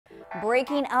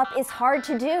Breaking up is hard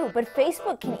to do, but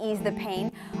Facebook can ease the pain.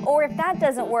 Or if that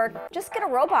doesn't work, just get a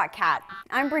robot cat.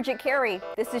 I'm Bridget Carey.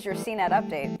 This is your CNET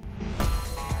update.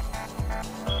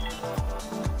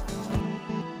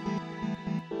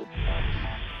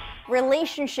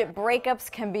 Relationship breakups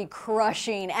can be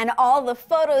crushing, and all the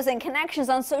photos and connections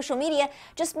on social media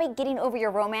just make getting over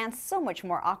your romance so much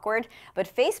more awkward.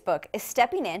 But Facebook is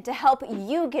stepping in to help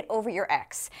you get over your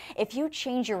ex. If you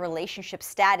change your relationship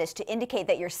status to indicate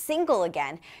that you're single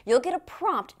again, you'll get a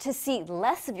prompt to see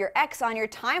less of your ex on your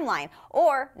timeline,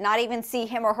 or not even see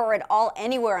him or her at all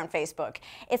anywhere on Facebook.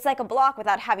 It's like a block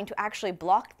without having to actually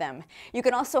block them. You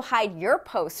can also hide your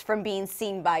posts from being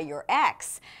seen by your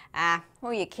ex. Who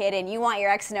are you kidding? You want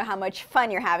your ex to know how much fun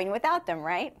you're having without them,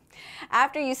 right?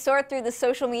 After you sort through the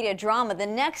social media drama, the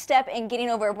next step in getting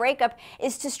over a breakup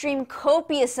is to stream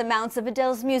copious amounts of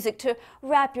Adele's music, to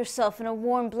wrap yourself in a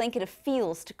warm blanket of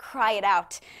feels, to cry it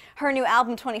out. Her new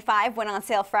album 25 went on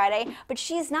sale Friday, but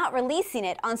she's not releasing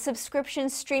it on subscription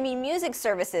streaming music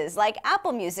services like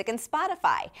Apple Music and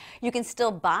Spotify. You can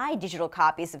still buy digital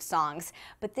copies of songs,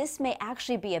 but this may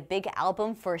actually be a big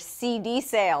album for CD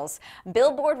sales.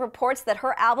 Billboard reports that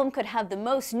her album could have the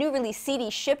most new release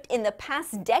CDs shipped in the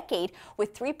past decade,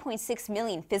 with 3.6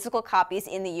 million physical copies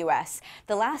in the U.S.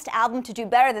 The last album to do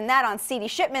better than that on CD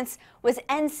shipments was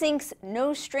NSYNC's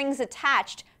No Strings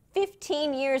Attached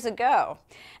 15 years ago.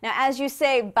 Now, as you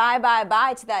say bye bye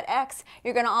bye to that ex,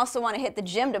 you're going to also want to hit the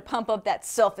gym to pump up that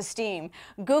self-esteem.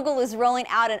 Google is rolling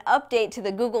out an update to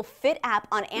the Google Fit app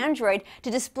on Android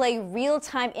to display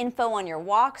real-time info on your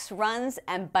walks, runs,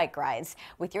 and bike rides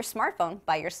with your smartphone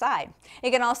by your side.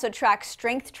 It can also track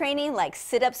strength training like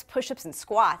sit-ups, push-ups, and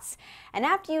squats. And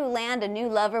after you land a new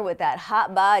lover with that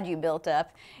hot bod you built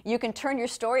up, you can turn your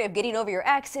story of getting over your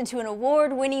ex into an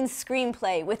award-winning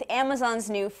screenplay with Amazon's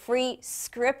new free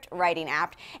script writing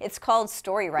app. It's called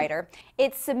Storywriter.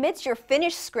 It submits your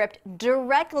finished script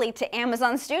directly to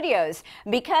Amazon Studios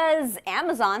because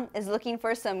Amazon is looking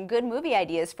for some good movie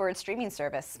ideas for its streaming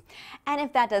service. And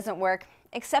if that doesn't work,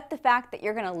 accept the fact that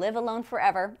you're going to live alone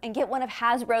forever and get one of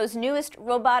Hasbro's newest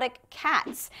robotic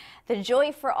cats. The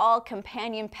Joy for All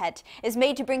companion pet is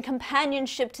made to bring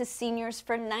companionship to seniors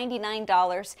for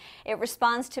 $99. It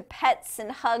responds to pets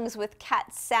and hugs with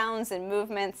cat sounds and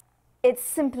movements. It's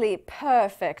simply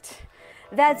perfect.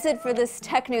 That's it for this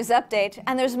tech news update,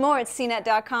 and there's more at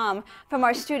CNET.com. From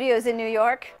our studios in New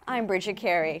York, I'm Bridget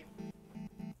Carey.